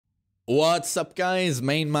What's up, guys?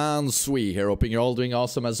 MainManSWE here, hoping you're all doing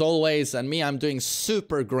awesome as always, and me, I'm doing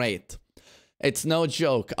super great. It's no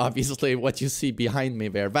joke, obviously, what you see behind me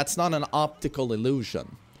there. That's not an optical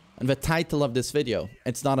illusion. And the title of this video,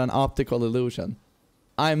 it's not an optical illusion.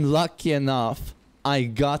 I'm lucky enough, I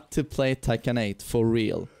got to play Tekken 8 for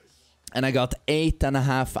real. And I got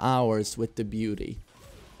 8.5 hours with the beauty.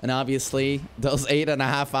 And obviously, those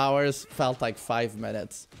 8.5 hours felt like 5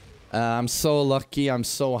 minutes. I'm so lucky, I'm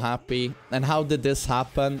so happy. And how did this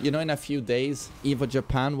happen? You know, in a few days, EVO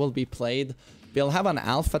Japan will be played. We'll have an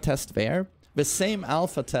alpha test there. The same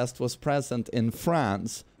alpha test was present in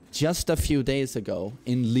France just a few days ago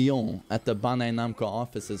in Lyon at the Bandai Namco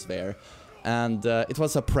offices there. And it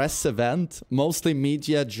was a press event, mostly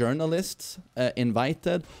media journalists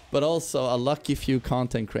invited, but also a lucky few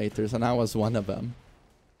content creators, and I was one of them.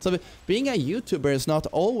 So being a YouTuber is not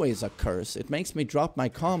always a curse. It makes me drop my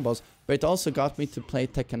combos, but it also got me to play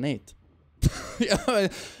Tekken 8. You know,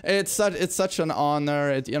 it's such an honor.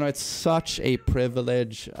 It's such a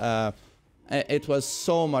privilege. It was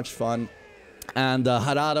so much fun. And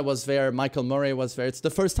Harada was there, Michael Murray was there. It's the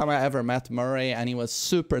first time I ever met Murray, and he was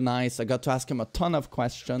super nice. I got to ask him a ton of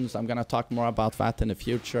questions. I'm going to talk more about that in the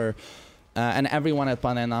future. And everyone at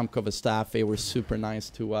Bandai Namco, the staff, they were super nice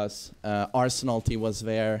to us. Arsenal T was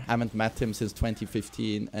there. Haven't met him since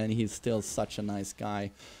 2015, and he's still such a nice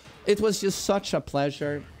guy. It was just such a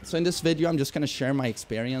pleasure. So in this video, I'm just going to share my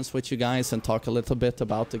experience with you guys and talk a little bit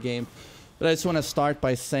about the game. But I just want to start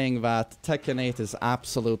by saying that Tekken 8 is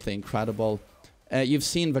absolutely incredible. You've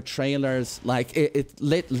seen the trailers, like it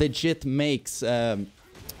legit makes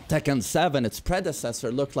Tekken 7, its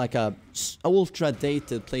predecessor, look like a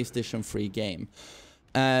ultra-dated PlayStation 3 game.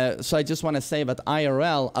 So I just want to say that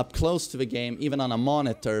IRL, up close to the game, even on a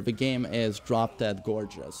monitor, the game is drop-dead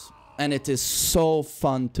gorgeous. And it is so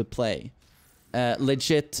fun to play.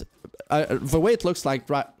 Legit, the way it looks like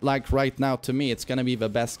right now, to me, it's going to be the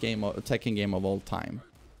best Tekken game of all time.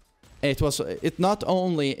 It not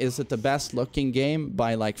only is it the best looking game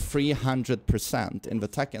by like 300% in the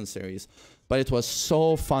Tekken series, but it was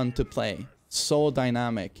so fun to play, so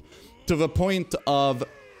dynamic, to the point of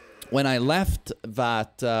when I left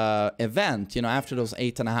that event, you know, after those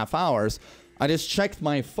 8.5 hours, I just checked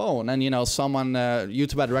my phone, and you know, someone,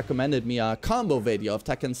 YouTube had recommended me a combo video of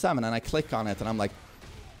Tekken 7, and I click on it, and I'm like,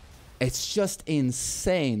 it's just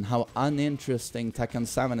insane how uninteresting Tekken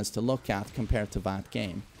 7 is to look at compared to that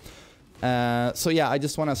game. So yeah, I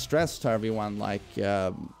just want to stress to everyone, like,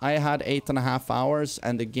 I had 8.5 hours,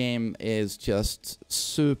 and the game is just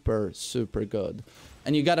super, super good.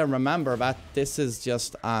 And you gotta remember that this is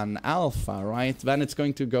just an alpha, right? Then it's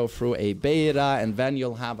going to go through a beta, and then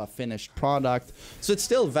you'll have a finished product. So it's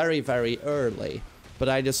still very, very early. But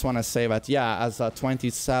I just want to say that, yeah, as a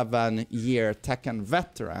 27-year Tekken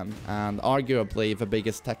veteran, and arguably the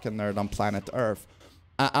biggest Tekken nerd on planet Earth,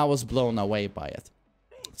 I was blown away by it.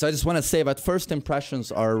 So I just want to say that first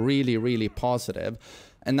impressions are really, really positive.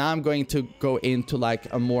 And now I'm going to go into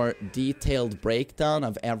like a more detailed breakdown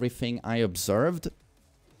of everything I observed.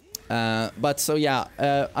 But so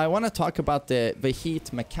yeah, I want to talk about the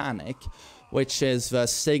heat mechanic, which is the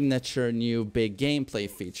signature new big gameplay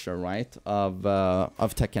feature, right, of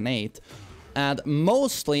Tekken 8. And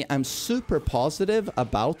mostly, I'm super positive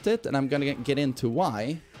about it, and I'm gonna get into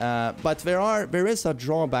why. But there is a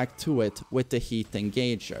drawback to it with the heat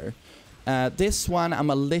engager. This one, I'm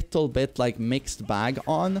a little bit like mixed bag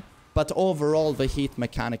on, but overall, the heat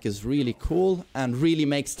mechanic is really cool and really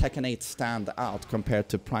makes Tekken 8 stand out compared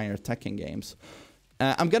to prior Tekken games.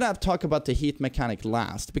 I'm gonna talk about the heat mechanic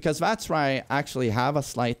last, because that's where I actually have a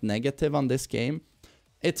slight negative on this game.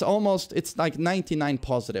 It's like 99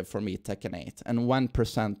 positive for me, Tekken 8, and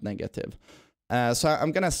 1% negative. So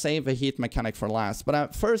I'm gonna save the heat mechanic for last.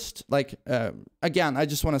 But first, like, again, I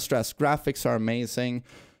just want to stress, graphics are amazing.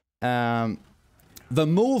 The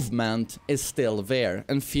movement is still there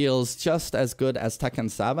and feels just as good as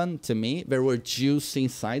Tekken 7 to me. There were juicy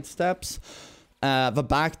sidesteps. The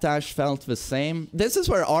backdash felt the same. This is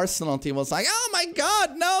where Arsenal team was like, "Oh my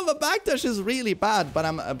God, no, the backdash is really bad." But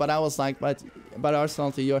I was like, but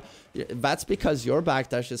Arsenal team, that's because your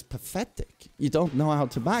backdash is pathetic. You don't know how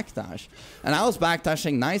to backdash. And I was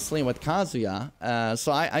backdashing nicely with Kazuya,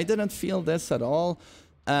 so I didn't feel this at all.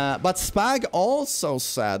 But Spag also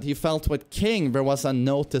said he felt with King there was a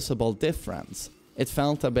noticeable difference. It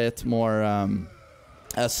felt a bit more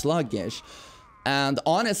sluggish. And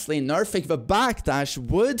honestly, nerfing the backdash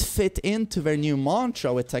would fit into their new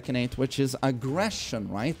mantra with Tekken 8, which is aggression,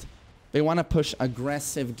 right? They want to push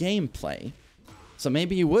aggressive gameplay. So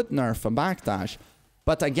maybe you would nerf a backdash.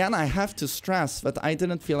 But again, I have to stress that I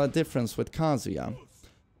didn't feel a difference with Kazuya.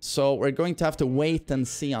 So we're going to have to wait and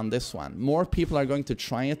see on this one. More people are going to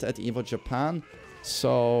try it at EVO Japan.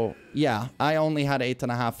 So yeah, I only had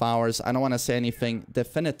 8.5 hours. I don't want to say anything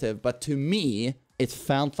definitive, but to me, it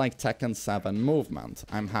felt like Tekken 7 movement,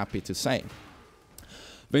 I'm happy to say.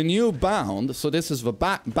 The new bound, so this is the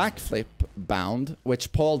backflip bound,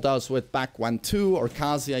 which Paul does with back 1-2, or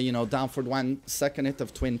Kazuya, you know, down forward 1, second hit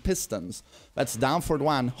of twin pistons. That's down forward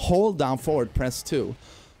 1, hold down forward, press 2.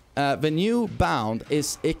 The new bound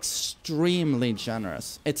is extremely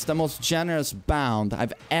generous. It's the most generous bound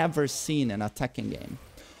I've ever seen in a Tekken game.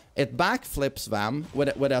 It backflips them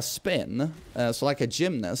with a spin, so like a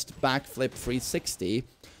gymnast, backflip 360,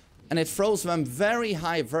 and it throws them very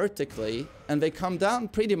high vertically, and they come down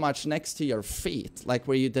pretty much next to your feet, like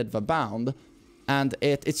where you did the bound, and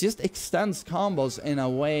it just extends combos in a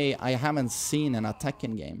way I haven't seen in a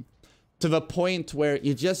Tekken game. To the point where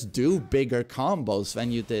you just do bigger combos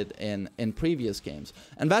than you did in previous games.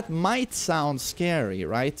 And that might sound scary,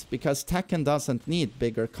 right? Because Tekken doesn't need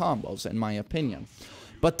bigger combos, in my opinion.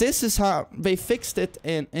 But this is how they fixed it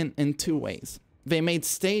in two ways. They made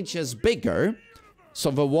stages bigger,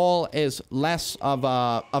 so the wall is less of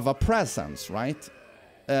a presence, right?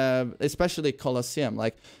 Especially Colosseum.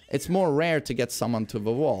 Like, it's more rare to get someone to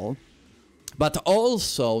the wall. But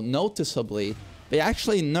also, noticeably, they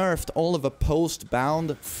actually nerfed all of the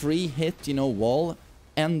post-bound free hit, you know, wall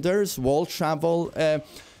enders, wall travel.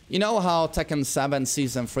 You know how Tekken 7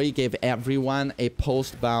 Season 3 gave everyone a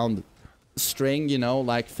post-bound string, you know,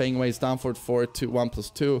 like Feng Wei's down forward 4, 2, 1 plus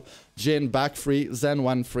 2, Jin back 3, Zen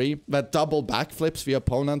 1 3, that double backflips the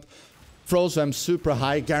opponent, throws them super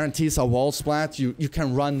high, guarantees a wall splat. You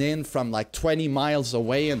can run in from like 20 miles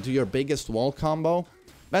away and do your biggest wall combo.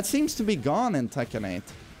 That seems to be gone in Tekken 8.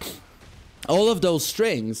 All of those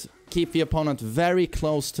strings keep the opponent very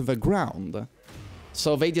close to the ground.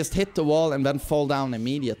 So they just hit the wall and then fall down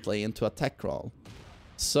immediately into a tech roll.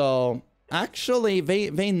 So actually, they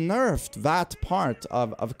nerfed that part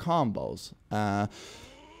of combos.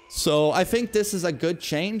 So I think this is a good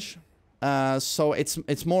change. So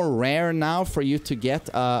it's more rare now for you to get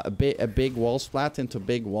a big wall splat into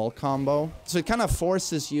big wall combo. So it kind of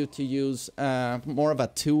forces you to use more of a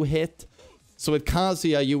 2-hit. So with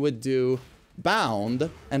Kazuya, you would do bound,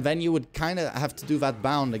 and then you would kind of have to do that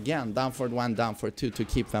bound again, down forward 1, down forward 2 to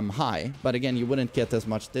keep them high. But again, you wouldn't get as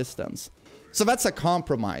much distance. So that's a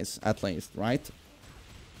compromise, at least, right?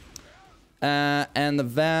 And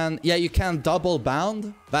then, yeah, you can double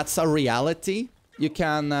bound. That's a reality. You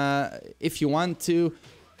can, if you want to,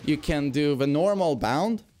 you can do the normal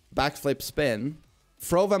bound, backflip spin,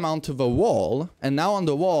 throw them onto the wall, and now on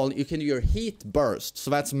the wall, you can do your heat burst.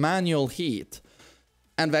 So that's manual heat.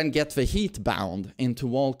 And then get the heat bound into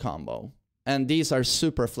wall combo. And these are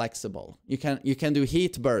super flexible. You can do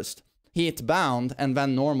heat burst, heat bound, and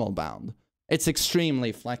then normal bound. It's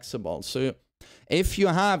extremely flexible. So if you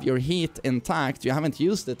have your heat intact, you haven't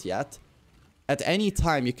used it yet, at any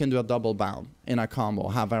time you can do a double bound in a combo,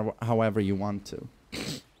 however you want to.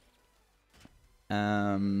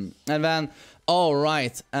 And then, oh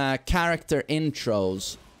right, character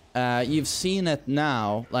intros. You've seen it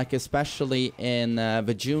now, like especially in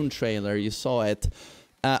the June trailer, you saw it.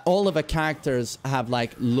 All of the characters have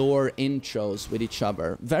like lore intros with each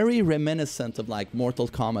other. Very reminiscent of like Mortal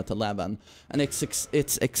Kombat 11. And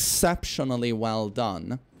it's exceptionally well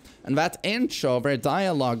done. And that intro, their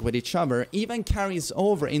dialogue with each other, even carries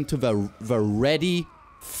over into the ready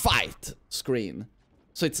fight screen.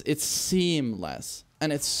 So it's seamless.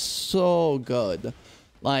 And it's so good.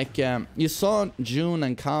 Like, you saw June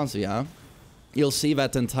and Kazuya. You'll see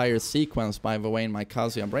that entire sequence, by the way, in my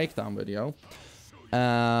Kazuya breakdown video.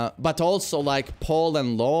 But also, like, Paul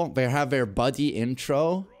and Law, they have their buddy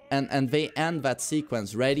intro. And they end that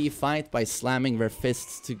sequence, ready, fight, by slamming their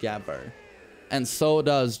fists together. And so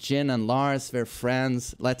does Jin and Lars, their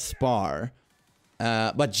friends, let's spar.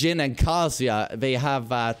 But Jin and Kazuya, they have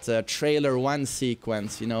that trailer 1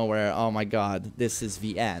 sequence, you know, where, oh my god, this is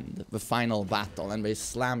the end, the final battle, and they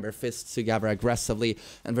slam their fists together aggressively,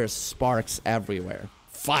 and there's sparks everywhere.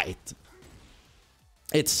 Fight!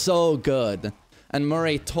 It's so good. And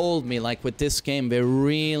Murray told me, like, with this game, they're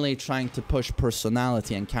really trying to push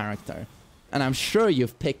personality and character. And I'm sure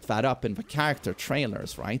you've picked that up in the character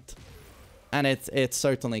trailers, right? And it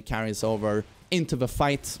certainly carries over into the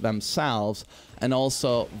fights themselves, and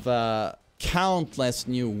also the countless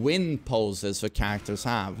new win poses the characters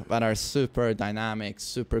have that are super dynamic,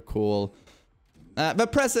 super cool.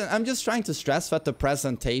 I'm just trying to stress that the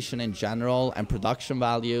presentation in general and production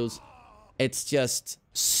values, it's just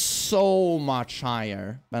so much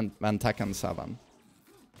higher than Tekken 7.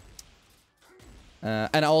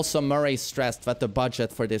 And also Murray stressed that the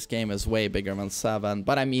budget for this game is way bigger than 7.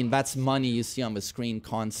 But I mean, that's money you see on the screen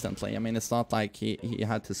constantly. I mean, it's not like he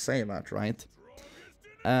had to say that, right?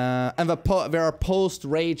 And there are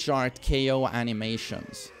post-Rage Art KO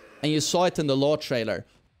animations. And you saw it in the Law trailer.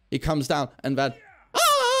 He comes down and that...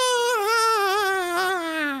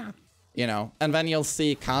 You know, and then you'll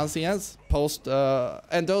see Kazuya's post...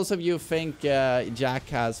 and those of you think Jack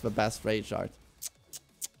has the best Rage Art.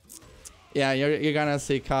 Yeah, you're gonna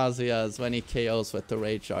see Kazuya's when he KOs with the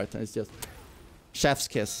Rage Art. And it's just... Chef's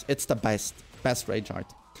kiss. It's the best Rage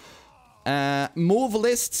Art. Move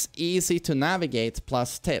lists easy to navigate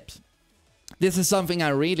plus tips. This is something I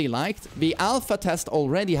really liked. The alpha test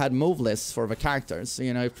already had move lists for the characters. So,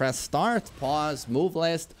 you know, you press start, pause, move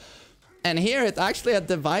list. And here it actually had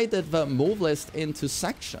divided the move list into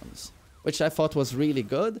sections, which I thought was really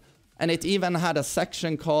good. And it even had a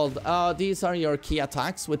section called, these are your key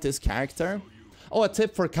attacks with this character. Oh, a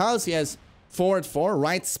tip for Kazuya is forward 4,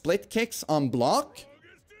 right split kicks on block.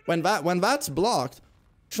 When that's blocked,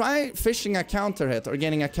 try fishing a counter hit or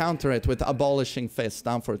getting a counter hit with abolishing fist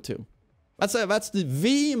down for 2. That's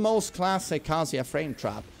the most classic Kazuya frame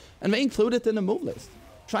trap. And they include it in the move list.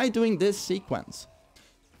 Try doing this sequence.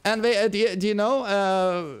 And they, do you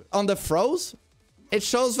know, on the throws, it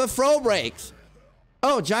shows the throw breaks.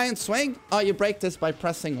 Oh, giant swing. Oh, you break this by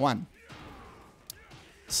pressing 1.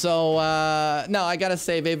 So, no, I gotta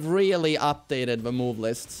say, they've really updated the move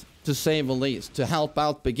lists, to say the least, to help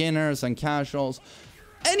out beginners and casuals.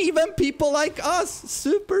 And even people like us,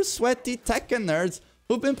 super sweaty Tekken nerds,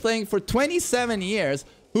 who've been playing for 27 years,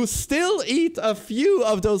 who still eat a few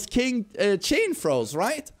of those chain throws,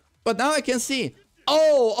 right? But now I can see,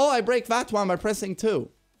 oh, I break that one by pressing 2.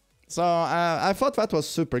 So I thought that was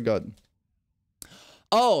super good.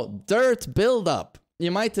 Oh, dirt buildup.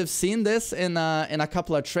 You might have seen this in a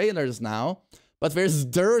couple of trailers now, but there's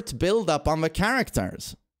dirt buildup on the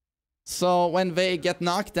characters. So when they get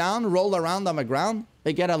knocked down, roll around on the ground,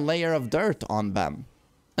 they get a layer of dirt on them.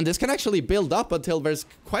 And this can actually build up until there's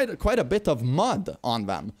quite a bit of mud on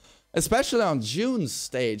them. Especially on June's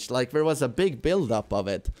stage, like there was a big build-up of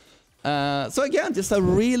it. So again, just a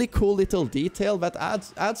really cool little detail that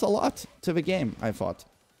adds a lot to the game, I thought.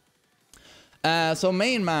 So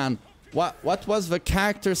main man, what was the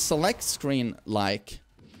character select screen like?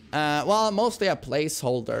 Well, mostly a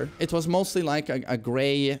placeholder. It was mostly like a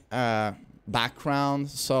gray background,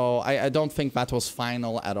 so I don't think that was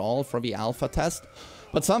final at all for the alpha test.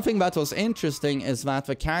 But something that was interesting is that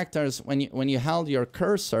the characters, when you held your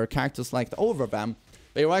cursor, characters selected over them,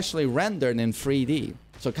 they were actually rendered in 3D.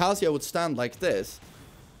 So Kazuya would stand like this,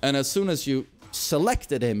 and as soon as you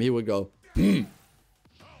selected him, he would go,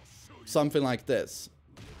 something like this.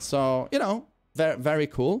 So, you know, very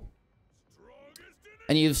cool.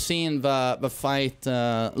 And you've seen the fight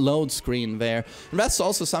load screen there. And that's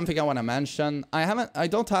also something I want to mention. I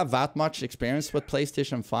don't have that much experience with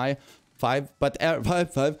PlayStation 5, but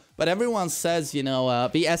everyone says, you know,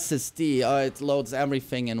 the SSD, it loads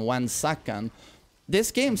everything in 1 second.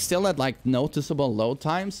 This game still had like noticeable load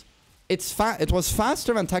times. It was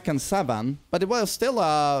faster than Tekken 7, but it was still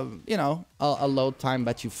you know, a load time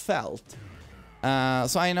that you felt.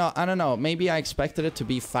 So I don't know, maybe I expected it to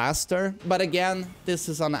be faster, but again, this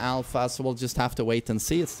is on alpha, so we'll just have to wait and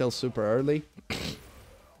see. It's still super early.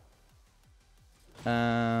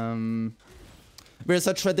 There's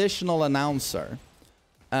a traditional announcer.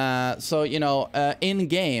 So, you know,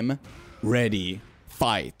 in-game, ready,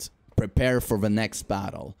 fight, prepare for the next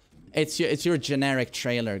battle. It's your generic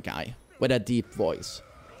trailer guy with a deep voice.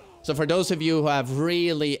 So for those of you who have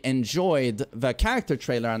really enjoyed the character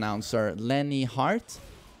trailer announcer, Lenny Hart,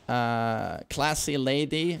 classy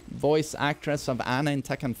lady, voice actress of Anna in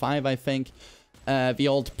Tekken 5, I think. The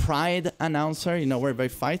old Pride announcer, you know, where they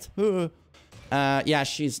fight. Yeah,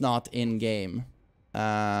 she's not in-game.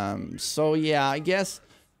 So yeah, I guess,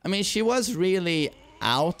 I mean, she was really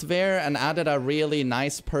out there and added a really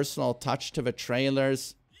nice personal touch to the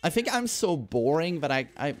trailers. I think I'm so boring that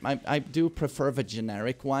I do prefer the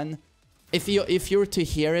generic one. If you were to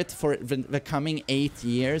hear it for the coming 8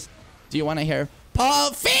 years, do you want to hear Paul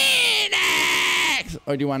Phoenix?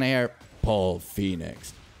 Or do you want to hear Paul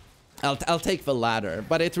Phoenix? I'll take the latter,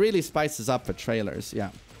 but it really spices up the trailers, yeah.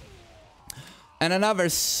 And another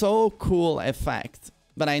so cool effect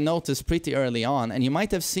that I noticed pretty early on, and you might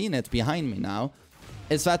have seen it behind me now,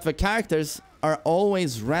 is that the characters are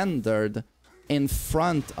always rendered in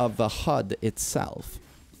front of the HUD itself.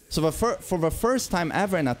 So for the first time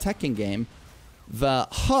ever in a Tekken game, the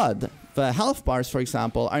HUD, the health bars, for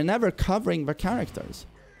example, are never covering the characters.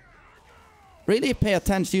 Really pay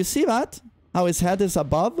attention. Do you see that? How his head is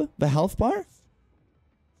above the health bar?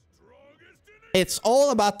 It's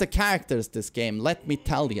all about the characters this game, let me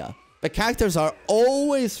tell ya. The characters are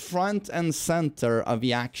always front and center of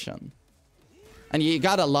the action. And you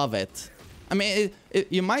gotta love it. I mean,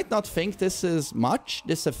 you might not think this is much,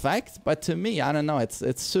 this effect, but to me, I don't know,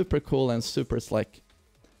 it's super cool and super slick.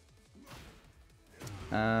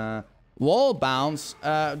 Wall bounce,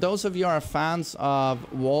 those of you who are fans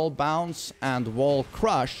of wall bounce and wall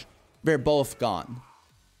crush, they're both gone.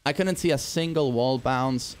 I couldn't see a single wall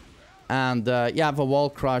bounce. And yeah, the wall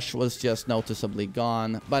crush was just noticeably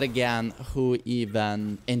gone. But again, who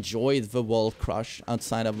even enjoyed the wall crush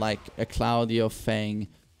outside of like a Claudio thing?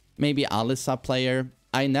 Maybe Alisa player.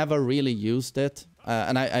 I never really used it.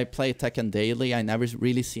 And I play Tekken daily. I never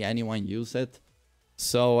really see anyone use it.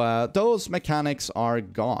 So those mechanics are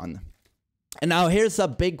gone. And now here's a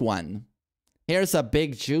big one. Here's a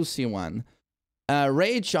big juicy one.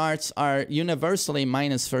 Rage arts are universally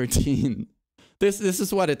minus 13. This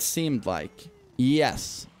is what it seemed like.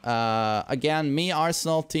 Yes. Again, me,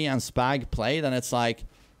 Arsenal T, and Spag played, and it's like,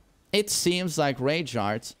 it seems like Rage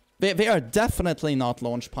Arts, they are definitely not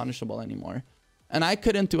launch punishable anymore. And I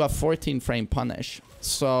couldn't do a 14 frame punish.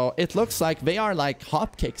 So it looks like they are like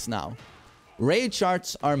hopkicks now. Rage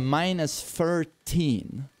Arts are minus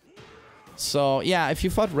 13. So yeah, if you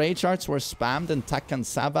thought Rage Arts were spammed in Tekken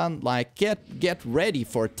 7, like get ready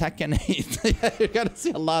for Tekken 8. You're gonna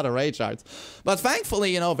see a lot of Rage Arts. But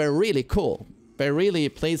thankfully, you know, they're really cool. They're really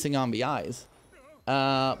pleasing on the eyes.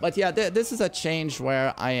 But yeah, this is a change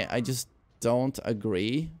where I just don't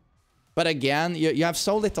agree. But again, you have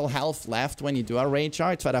so little health left when you do a Rage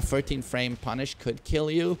Art that a 13 frame punish could kill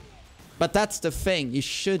you. But that's the thing, you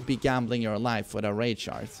should be gambling your life with a Rage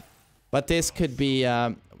Art. But this could be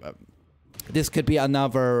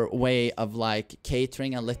another way of like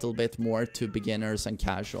catering a little bit more to beginners and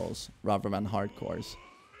casuals rather than hardcores.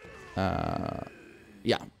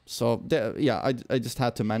 Yeah, so yeah, I just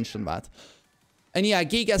had to mention that. And yeah,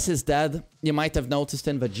 Gigas is dead. You might have noticed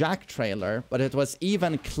in the Jack trailer, but it was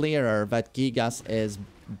even clearer that Gigas is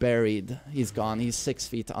buried. He's gone. He's 6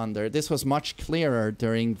 feet under. This was much clearer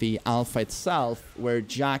during the alpha itself, where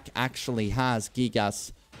Jack actually has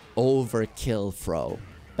Gigas overkill throw.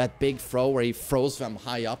 That big throw where he throws them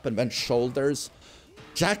high up and then shoulders.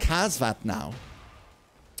 Jack has that now.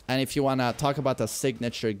 And if you want to talk about a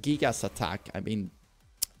signature Gigas attack, I mean,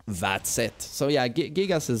 that's it. So yeah,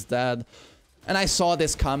 Gigas is dead. And I saw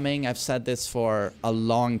this coming. I've said this for a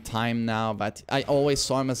long time now, but I always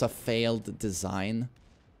saw him as a failed design.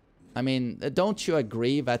 I mean, don't you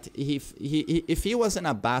agree that if he was in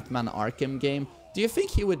a Batman Arkham game, do you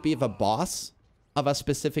think he would be the boss of a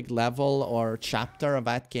specific level or chapter of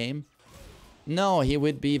that game? No, he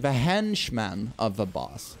would be the henchman of the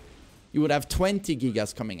boss. You would have 20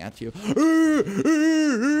 Gigas coming at you.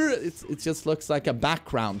 It just looks like a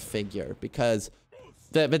background figure because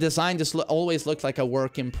the design just always looked like a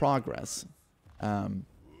work in progress. I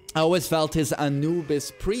always felt his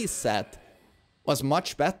Anubis preset was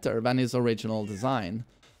much better than his original design.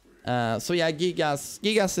 So yeah,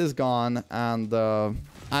 Gigas is gone, and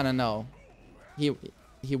I don't know.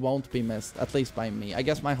 He won't be missed, at least by me. I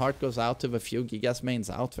guess my heart goes out to the few Gigas mains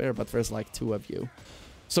out there, but there's like 2 of you.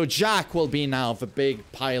 So Jack will be now the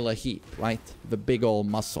big pile of heap, right? The big old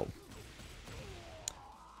muscle.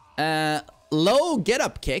 Low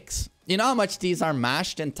get-up kicks. You know how much these are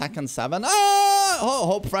mashed in Tekken 7? Oh,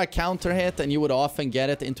 hope for a counter hit, and you would often get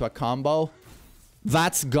it into a combo.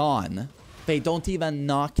 That's gone. They don't even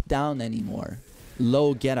knock down anymore.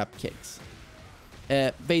 Low get-up kicks.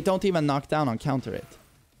 They don't even knock down on counter hit.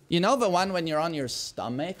 You know the one when you're on your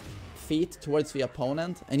stomach, feet towards the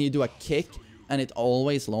opponent, and you do a kick, and it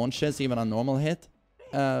always launches, even on normal hit?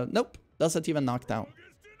 Nope. Doesn't even knock down.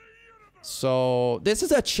 So this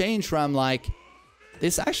is a change from like,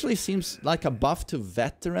 this actually seems like a buff to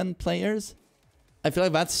veteran players. I feel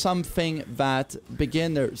like that's something that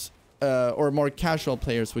beginners or more casual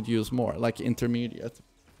players would use more, like intermediate.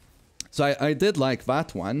 So I did like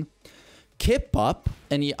that one. Kip up,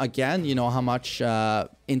 and again, you know how much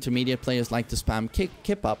intermediate players like to spam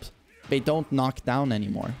kip ups. They don't knock down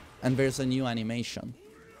anymore, and there's a new animation.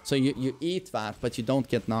 So you eat that, but you don't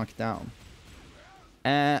get knocked down.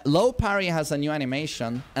 Low parry has a new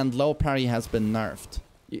animation, and low parry has been nerfed.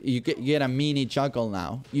 You get a mini juggle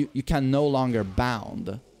now. You can no longer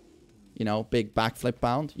bound. You know, big backflip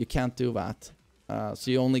bound. You can't do that. So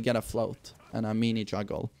you only get a float and a mini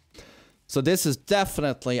juggle. So this is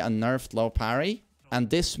definitely a nerfed low parry. And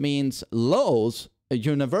this means lows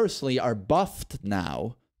universally are buffed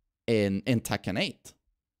now in Tekken 8.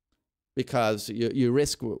 Because you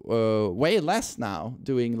risk way less now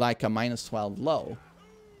doing like a -12 low.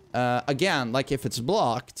 Again, like if it's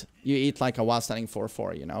blocked, you eat like a while standing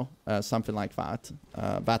 4-4, you know? Something like that.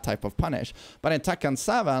 That type of punish. But in Tekken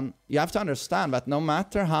 7, you have to understand that no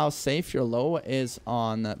matter how safe your low is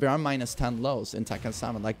on... there are -10 lows in Tekken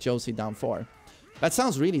 7, like Josie down 4. That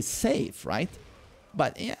sounds really safe, right?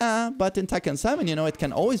 But yeah, but in Tekken 7, you know, it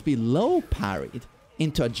can always be low parried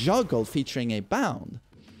into a juggle featuring a bound.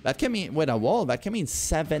 That can mean, with a wall, that can mean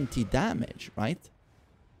 70 damage, right?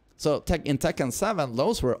 So in Tekken 7,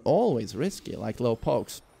 lows were always risky, like low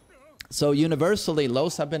pokes. So universally,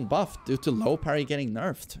 lows have been buffed due to low parry getting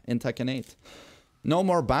nerfed in Tekken 8. No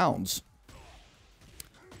more bounds.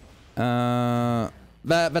 The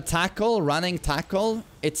tackle, running tackle,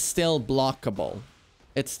 it's still blockable.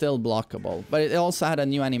 It's still blockable. But it also had a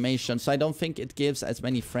new animation, so I don't think it gives as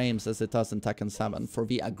many frames as it does in Tekken 7 for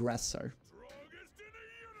the aggressor.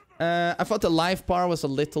 I thought the life bar was a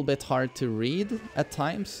little bit hard to read at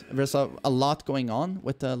times. There's a lot going on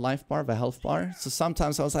with the life bar, the health bar. So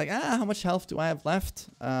sometimes I was like, how much health do I have left?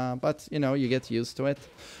 But, you know, you get used to it.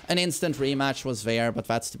 An instant rematch was there, but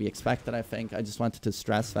that's to be expected, I think. I just wanted to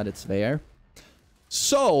stress that it's there.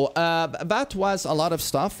 So, that was a lot of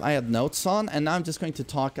stuff I had notes on. And now I'm just going to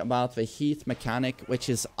talk about the heat mechanic, which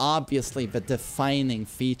is obviously the defining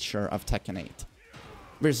feature of Tekken 8.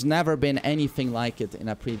 There's never been anything like it in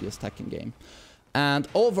a previous Tekken game. And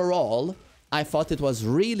overall, I thought it was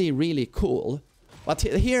really, really cool. But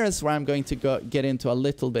here is where I'm going to get into a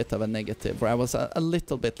little bit of a negative, where I was a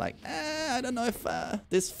little bit like, I don't know if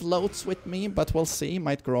this floats with me, but we'll see,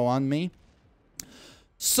 might grow on me.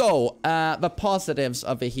 So, the positives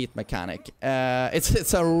of the heat mechanic.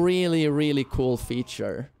 It's a really, really cool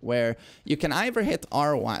feature where you can either hit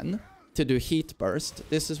R1 to do heat burst.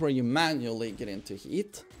 This is where you manually get into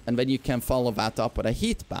heat, and then you can follow that up with a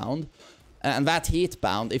heat bound. And that heat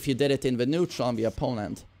bound, if you did it in the neutral on the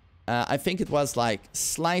opponent, I think it was like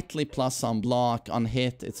slightly plus on block, on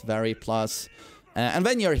hit it's very plus. And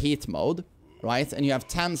then your heat mode, right? And you have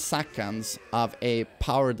 10 seconds of a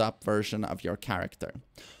powered up version of your character.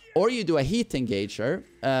 Or you do a heat engager,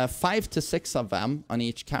 5 to 6 of them on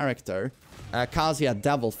each character. Kazuya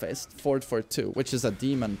Devil Fist, forward for 2, which is a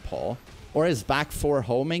demon paw. Or his back 4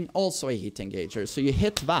 homing, also a heat engager. So you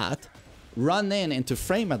hit that, run into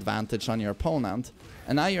frame advantage on your opponent,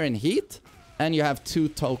 and now you're in heat, and you have 2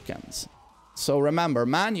 tokens. So remember,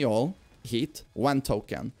 manual heat, 1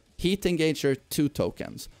 token. Heat engager, 2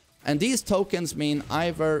 tokens. And these tokens mean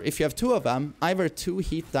either, if you have 2 of them, either 2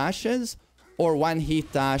 heat dashes, or 1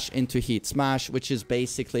 heat dash into heat smash, which is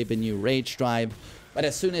basically the new rage drive. But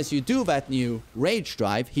as soon as you do that new rage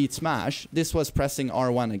drive, heat smash, this was pressing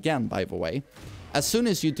R1 again, by the way. As soon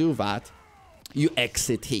as you do that, you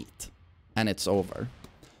exit heat, and it's over.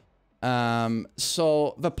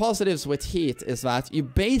 So the positives with heat is that you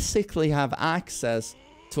basically have access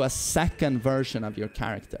to a second version of your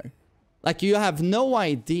character. Like, you have no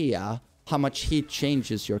idea how much heat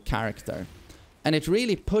changes your character. And it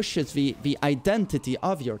really pushes the identity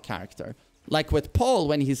of your character. Like with Paul,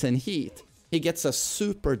 when he's in heat, he gets a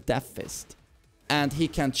super death fist. And he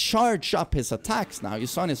can charge up his attacks now. You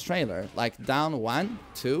saw in his trailer, like down 1,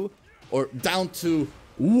 2, or down to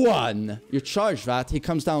 1. You charge that, he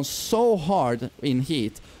comes down so hard in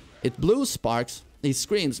heat. It blue sparks, he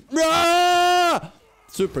screams, "Rah!"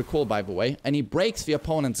 Super cool, by the way. And he breaks the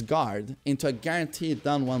opponent's guard into a guaranteed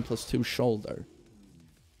down 1+2 shoulder.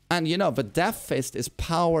 And you know, the Death Fist is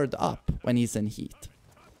powered up when he's in heat.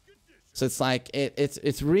 So it's like,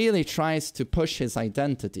 it really tries to push his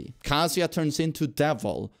identity. Kazuya turns into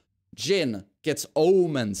Devil. Jin gets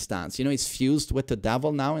Omen stance. You know, he's fused with the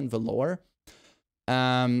Devil now in the lore.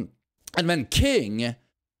 And then King,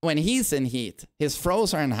 when he's in heat, his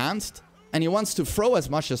throws are enhanced. And he wants to throw as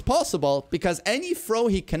much as possible, because any throw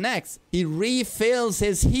he connects, he refills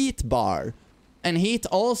his heat bar. And heat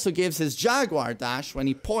also gives his Jaguar dash, when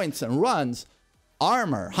he points and runs,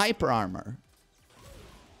 armor, hyper armor.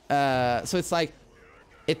 So it's like,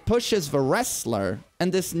 it pushes the wrestler,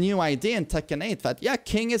 and this new idea in Tekken 8 that, yeah,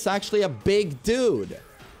 King is actually a big dude.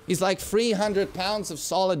 He's like 300 pounds of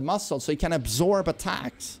solid muscle, so he can absorb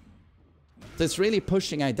attacks. So it's really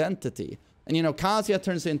pushing identity. And you know, Kazuya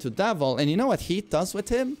turns into Devil, and you know what heat does with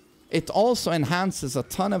him? It also enhances a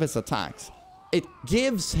ton of his attacks. It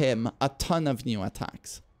gives him a ton of new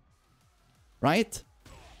attacks. Right?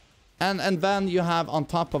 And then you have on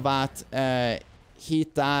top of that,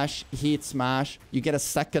 heat dash, heat smash. You get a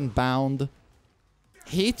second bound.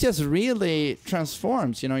 Heat just really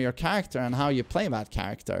transforms, you know, your character and how you play that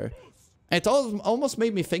character. It almost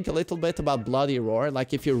made me think a little bit about Bloody Roar.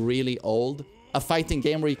 Like if you're really old, a fighting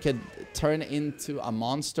game where you could turn into a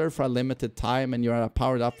monster for a limited time and you're a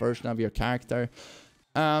powered up version of your character.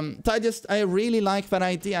 So I really like that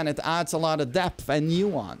idea, and it adds a lot of depth and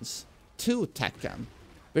nuance to Tekken.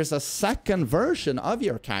 There's a second version of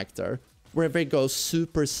your character where they go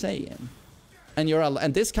Super Saiyan.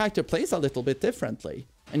 And this character plays a little bit differently.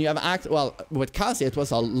 And you have well, with Kazuya it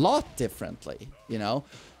was a lot differently, you know?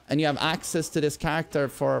 And you have access to this character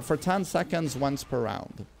for 10 seconds once per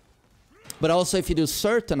round. But also if you do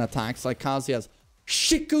certain attacks like Kazuya's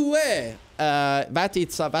Shikue,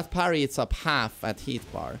 that parry eats up half at heat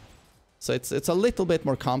bar. So it's a little bit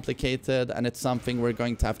more complicated, and it's something we're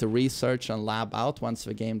going to have to research and lab out once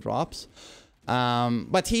the game drops.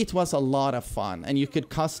 But heat was a lot of fun, and you could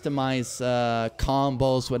customize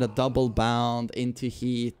combos with a double bound into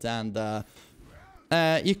heat, and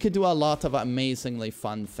you could do a lot of amazingly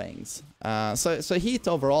fun things. So heat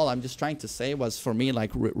overall, I'm just trying to say, was for me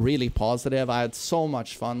like really positive. I had so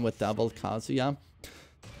much fun with Devil Kazuya.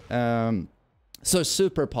 So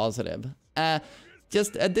super positive.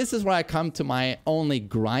 This is where I come to my only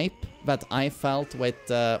gripe that I felt with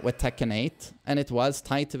Tekken 8, and it was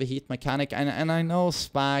tied to the heat mechanic. And I know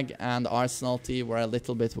Spag and Arsenal T were a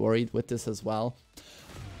little bit worried with this as well.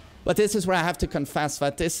 But this is where I have to confess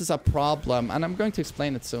that this is a problem, and I'm going to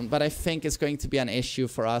explain it soon, but I think it's going to be an issue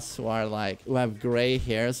for us who have gray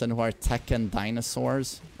hairs and who are Tekken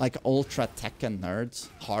dinosaurs, like ultra Tekken nerds,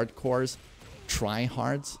 hardcores,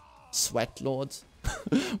 tryhards, sweatlords.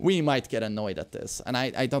 We might get annoyed at this, and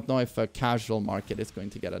I don't know if a casual market is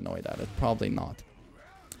going to get annoyed at it. Probably not.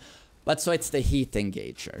 But so it's the heat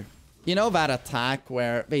engager. You know that attack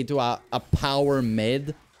where they do a power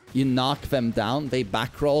mid, you knock them down, they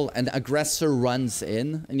back roll, and the aggressor runs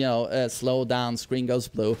in, and, you know, slow down, screen goes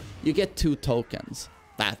blue. You get 2 tokens.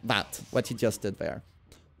 What you just did there.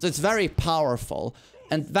 So it's very powerful,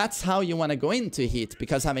 and that's how you want to go into heat,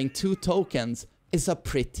 because having 2 tokens is a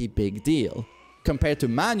pretty big deal compared to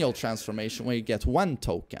manual transformation where you get 1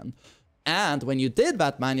 token. And when you did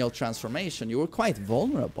that manual transformation, you were quite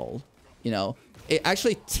vulnerable, you know. It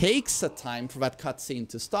actually takes a time for that cutscene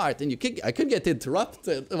to start, and I could get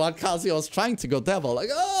interrupted while Kazuya was trying to go devil, like,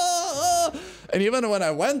 oh! And even when I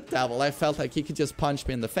went devil, I felt like he could just punch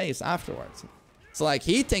me in the face afterwards. So like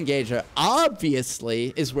heat engager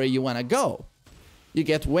obviously is where you want to go. You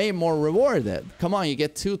get way more rewarded. Come on, you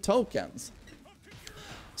get 2 tokens.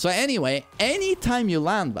 So anyway, anytime you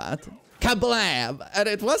land that, kablam! And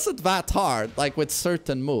it wasn't that hard, like with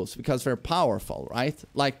certain moves, because they're powerful, right?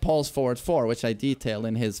 Like Paul's forward 4, which I detail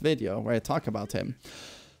in his video, where I talk about him.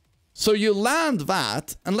 So you land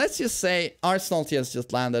that, and let's just say Arsenal T has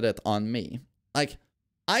just landed it on me. Like,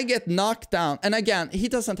 I get knocked down, and again, he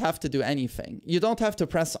doesn't have to do anything. You don't have to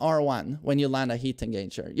press R1 when you land a heat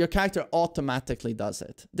engager. Your character automatically does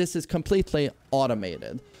it. This is completely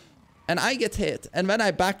automated. And I get hit, and then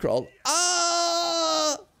I backroll.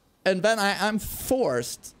 Ah! And then I'm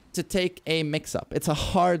forced to take a mix-up. It's a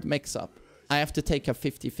hard mix-up. I have to take a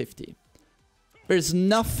 50-50. There's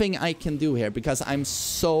nothing I can do here because I'm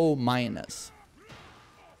so minus.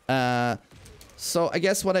 So I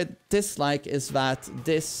guess what I dislike is that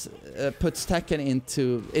this puts Tekken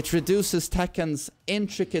into... It reduces Tekken's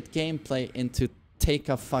intricate gameplay into take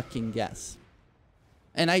a fucking guess.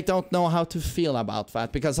 And I don't know how to feel about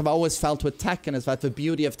that, because I've always felt with Tekken is that the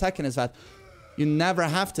beauty of Tekken is that you never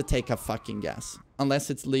have to take a fucking guess. Unless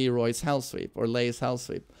it's Leroy's Hell Sweep or Lei's Hell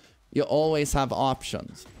Sweep. You always have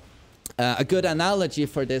options. A good analogy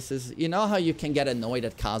for this is, you know how you can get annoyed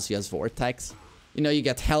at Kazuya's Vortex? You know, you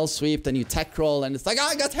get Hell Sweeped and you tech roll and it's like, oh,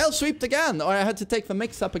 I got Hell Sweeped again! Or I had to take the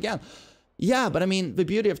mix-up again. Yeah, but I mean, the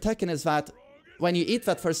beauty of Tekken is that when you eat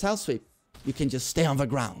that first Hell Sweep, you can just stay on the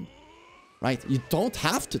ground. Right? You don't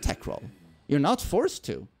have to tech roll. You're not forced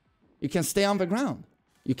to. You can stay on the ground.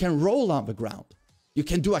 You can roll on the ground. You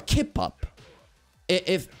can do a kip up.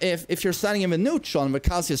 If you're standing in the neutral and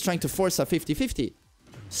Kazuya is trying to force a 50-50,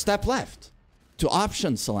 step left to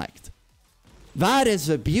option select. That is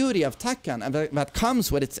the beauty of Tekken, and that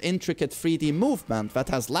comes with its intricate 3D movement that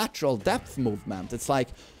has lateral depth movement. It's like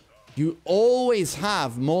you always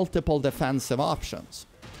have multiple defensive options.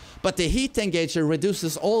 But the heat engager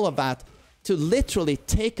reduces all of that to literally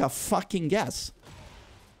take a fucking guess.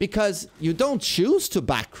 Because you don't choose to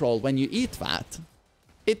backroll when you eat that.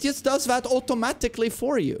 It just does that automatically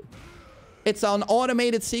for you. It's an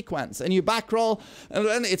automated sequence, and you backroll, and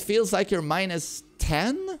then it feels like you're minus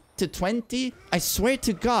 10 to 20. I swear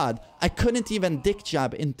to God, I couldn't even dick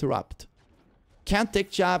jab interrupt. Can't dick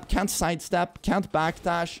jab, can't sidestep, can't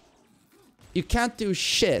backdash. You can't do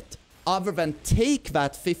shit other than take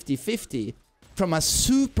that 50-50 from a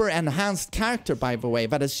super enhanced character, by the way,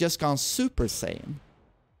 that has just gone Super Saiyan.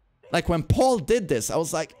 Like when Paul did this, I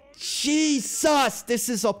was like, Jesus, this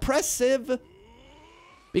is oppressive.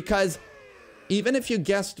 Because even if you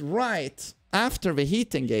guessed right after the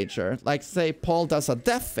heat engager, like say Paul does a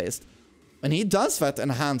Death Fist, when he does that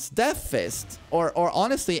enhanced Death Fist, or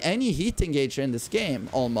honestly any heat engager in this game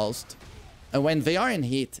almost, and when they are in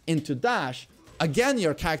heat into dash, again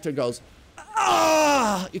your character goes,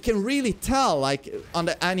 ah! You can really tell, like on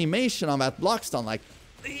the animation on that blockstone, like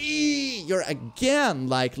you're again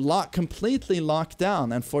like completely locked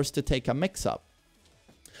down and forced to take a mix-up.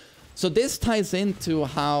 So this ties into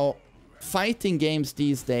how fighting games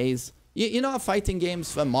these days, you know, fighting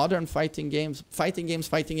games, modern fighting games,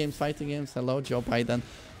 hello Joe Biden,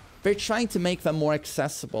 they're trying to make them more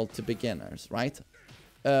accessible to beginners, right?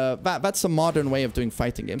 That's a modern way of doing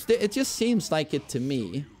fighting games. It just seems like it to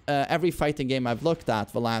me. Every fighting game I've looked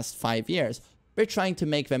at the last 5 years, they're trying to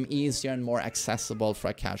make them easier and more accessible for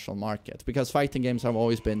a casual market, because fighting games have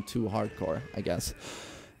always been too hardcore, I guess.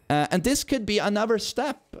 And this could be another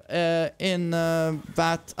step in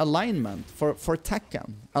that alignment for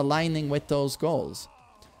Tekken, aligning with those goals.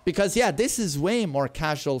 Because yeah, this is way more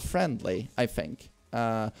casual friendly, I think.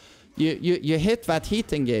 You hit that heat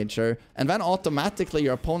engager, and then automatically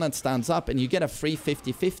your opponent stands up, and you get a free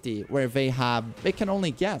 50-50 where they can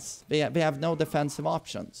only guess. They have no defensive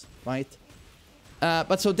options, right?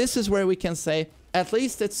 But so this is where we can say, at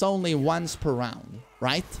least it's only once per round,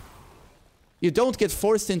 right? You don't get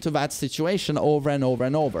forced into that situation over and over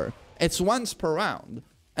and over. It's once per round.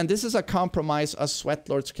 And this is a compromise us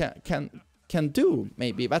Sweatlords can do,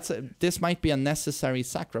 maybe. This might be a necessary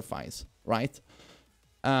sacrifice, right?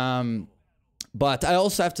 But I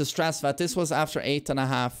also have to stress that this was after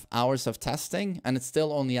 8.5 hours of testing, and it's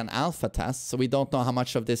still only an alpha test, so we don't know how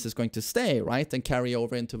much of this is going to stay, right, and carry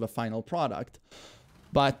over into the final product.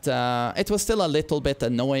 But it was still a little bit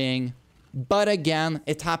annoying. But again,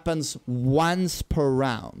 it happens once per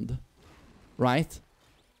round, right?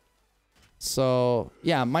 So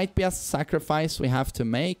yeah, might be a sacrifice we have to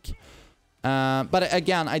make. But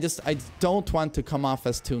again, I don't want to come off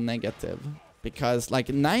as too negative, because like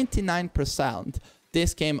 99%,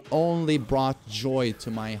 this game only brought joy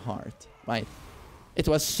to my heart, right? It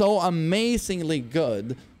was so amazingly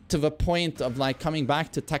good to the point of like coming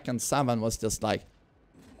back to Tekken 7 was just like,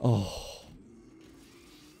 oh.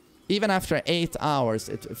 Even after 8 hours,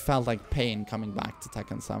 it felt like pain coming back to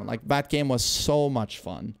Tekken 7. Like, that game was so much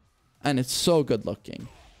fun. And it's so good looking.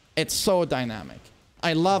 It's so dynamic.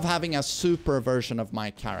 I love having a super version of my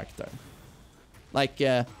character. Like,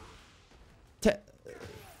 Tekken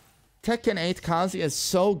 8 Kazuya is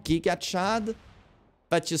so Giga Chad,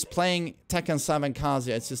 but just playing Tekken 7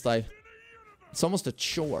 Kazuya, it's just like, it's almost a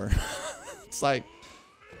chore. It's like,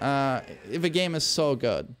 the game is so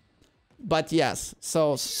good. But yes,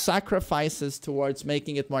 so sacrifices towards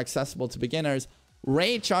making it more accessible to beginners.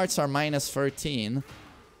 Rage arts are -13.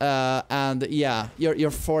 And yeah,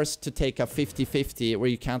 you're forced to take a 50-50 where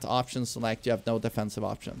you can't option select, you have no defensive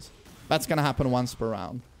options. That's gonna happen once per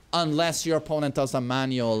round. Unless your opponent does a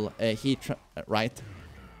manual heat, right?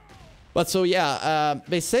 But so yeah,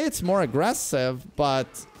 they say it's more aggressive,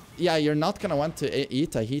 but yeah, you're not gonna want to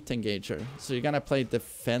eat a heat engager. So you're gonna play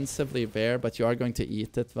defensively there, but you are going to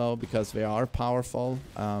eat it though, because they are powerful.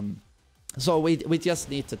 So we just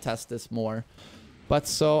need to test this more. But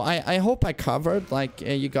so I hope I covered, like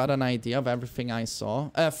you got an idea of everything I saw.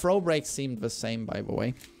 Throw break seemed the same, by the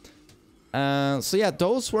way. So yeah,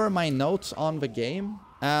 those were my notes on the game.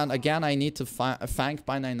 And again, I need to thank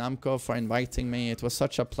Bandai Namco for inviting me. It was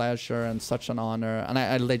such a pleasure and such an honor. And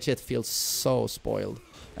I legit feel so spoiled.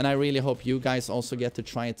 And I really hope you guys also get to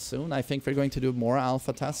try it soon. I think we're going to do more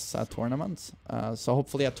alpha tests at tournaments. So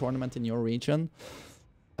hopefully a tournament in your region.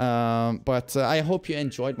 But I hope you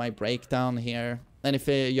enjoyed my breakdown here. And if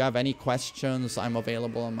you have any questions, I'm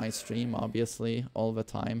available on my stream, obviously, all the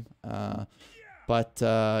time. But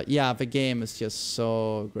yeah, the game is just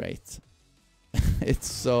so great. It's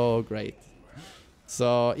so great.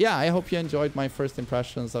 So yeah, I hope you enjoyed my first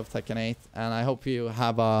impressions of Tekken 8. And I hope you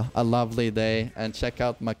have a lovely day. And check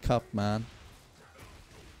out my cup, man.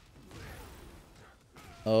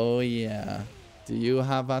 Oh yeah. Do you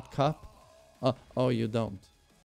have that cup? Oh, you don't.